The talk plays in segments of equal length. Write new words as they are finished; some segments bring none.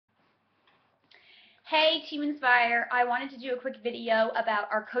Hey, Team Inspire. I wanted to do a quick video about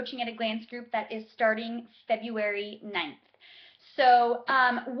our Coaching at a Glance group that is starting February 9th. So,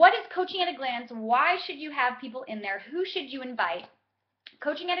 what is Coaching at a Glance? Why should you have people in there? Who should you invite?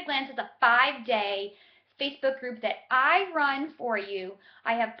 Coaching at a Glance is a 5-day Facebook group that I run for you.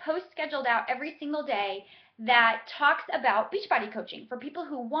 I have posts scheduled out every single day that talks about Beachbody coaching for people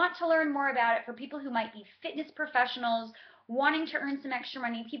who want to learn more about it, for people who might be fitness professionals wanting to earn some extra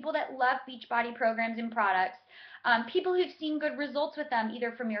money, people that love Beachbody programs and products, people who've seen good results with them,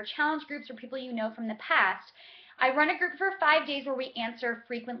 either from your challenge groups or people you know from the past. I run a group for 5 days where we answer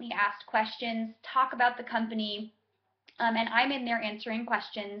frequently asked questions, talk about the company, and I'm in there answering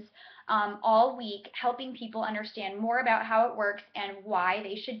questions all week, helping people understand more about how it works and why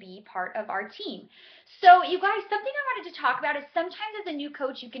they should be part of our team. So, you guys, something I wanted to talk about is sometimes as a new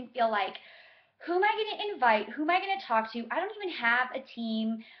coach, you can feel like, who am I going to invite? Who am I going to talk to? I don't even have a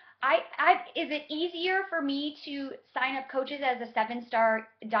team. Is it easier for me to sign up coaches as a 7-star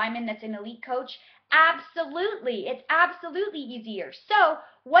diamond that's an elite coach? Absolutely. It's absolutely easier. So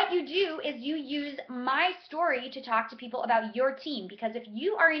what you do is you use my story to talk to people about your team, because if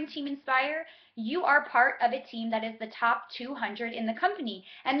you are in Team Inspire, you are part of a team that is the top 200 in the company.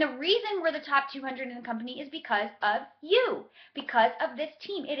 And the reason we're the top 200 in the company is because of you, because of this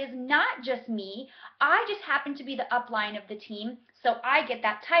team. It is not just me. I just happen to be the upline of the team, so I get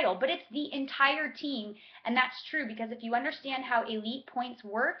that title, but it's the entire team. And that's true because if you understand how elite points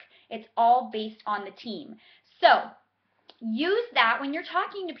work, it's all based on the team. So use that when you're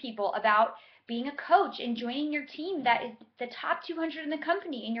talking to people about being a coach and joining your team that is the top 200 in the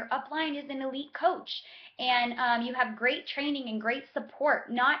company, and your upline is an elite coach, and you have great training and great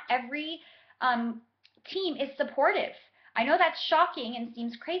support. Not every team is supportive. I know that's shocking and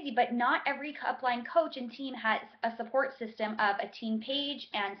seems crazy, but not every upline coach and team has a support system of a team page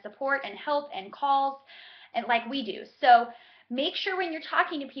and support and help and calls and like we do. So make sure when you're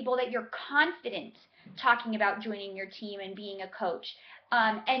talking to people that you're confident talking about joining your team and being a coach,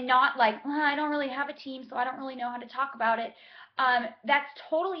 and not like, I don't really have a team, so I don't really know how to talk about it. That's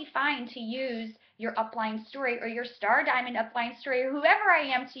totally fine to use your upline story or your star diamond upline story or whoever I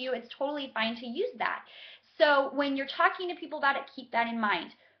am to you. It's totally fine to use that. So when you're talking to people about it, keep that in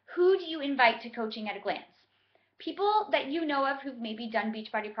mind. Who do you invite to Coaching at a Glance? People that you know of who've maybe done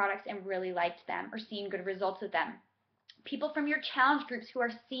Beachbody products and really liked them or seen good results with them. People from your challenge groups who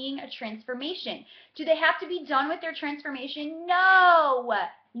are seeing a transformation. Do they have to be done with their transformation? No.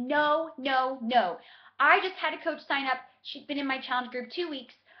 No, no, no. I just had a coach sign up. She'd been in my challenge group 2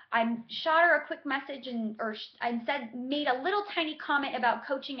 weeks. I shot her a quick message and made a little tiny comment about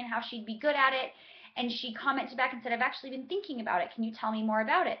coaching and how she'd be good at it. And she commented back and said, I've actually been thinking about it. Can you tell me more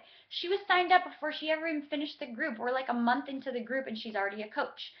about it? She was signed up before she ever even finished the group. We're like a month into the group and she's already a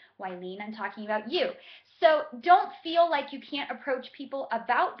coach. Wileen, I'm talking about you. So don't feel like you can't approach people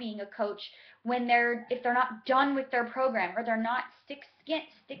about being a coach if they're not done with their program or they're not stick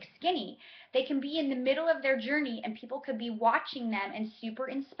skinny. They can be in the middle of their journey and people could be watching them and super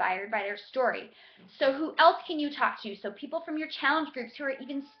inspired by their story. So who else can you talk to? So people from your challenge groups who are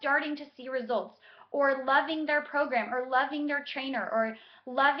even starting to see results, or loving their program, or loving their trainer, or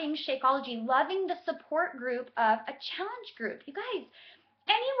loving Shakeology, loving the support group of a challenge group. You guys,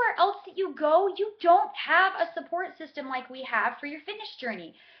 anywhere else that you go, you don't have a support system like we have for your fitness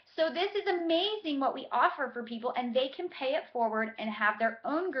journey. So this is amazing what we offer for people, and they can pay it forward and have their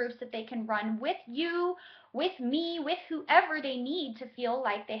own groups that they can run with you, with me, with whoever they need to feel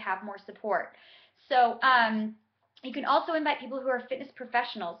like they have more support. So you can also invite people who are fitness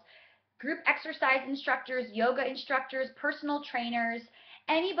professionals, group exercise instructors, yoga instructors, personal trainers,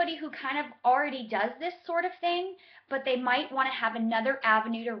 anybody who kind of already does this sort of thing, but they might want to have another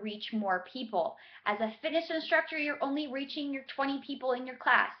avenue to reach more people. As a fitness instructor, you're only reaching your 20 people in your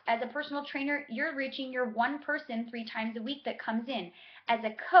class. As a personal trainer, you're reaching your one person 3 times a week that comes in. As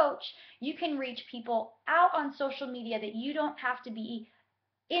a coach, you can reach people out on social media that you don't have to be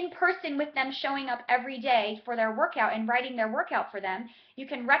in person with them, showing up every day for their workout and writing their workout for them. You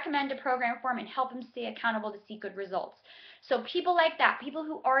can recommend a program for them and help them stay accountable to see good results. So people like that, people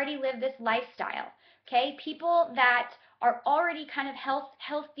who already live this lifestyle, okay, people that are already kind of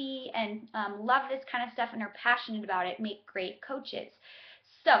healthy and love this kind of stuff and are passionate about it, make great coaches.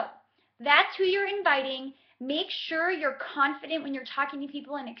 So that's who you're inviting. Make sure you're confident when you're talking to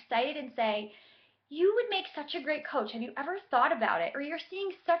people and excited and say, you would make such a great coach. Have you ever thought about it? Or you're seeing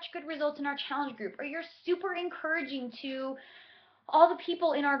such good results in our challenge group. Or you're super encouraging to all the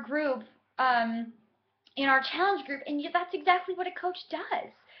people in our group, in our challenge group. And that's exactly what a coach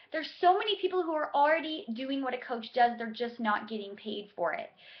does. There's so many people who are already doing what a coach does. They're just not getting paid for it.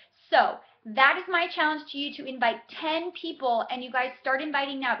 So that is my challenge to you, to invite 10 people, and you guys start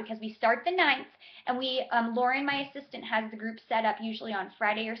inviting now because we start the 9th, and Lauren, my assistant, has the group set up usually on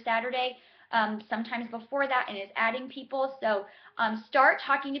Friday or Saturday, sometimes before that, and is adding people. So start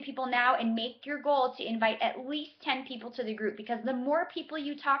talking to people now and make your goal to invite at least 10 people to the group, because the more people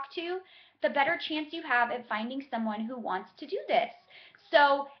you talk to, the better chance you have at finding someone who wants to do this.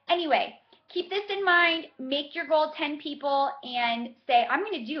 So anyway, keep this in mind. Make your goal 10 people and say, I'm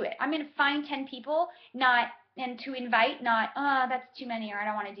going to do it. I'm going to find 10 people, and to invite, not, oh, that's too many, or I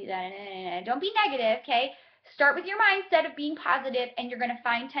don't want to do that. Don't be negative, okay? Start with your mindset of being positive, and you're going to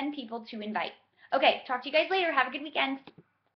find 10 people to invite. Okay, talk to you guys later. Have a good weekend.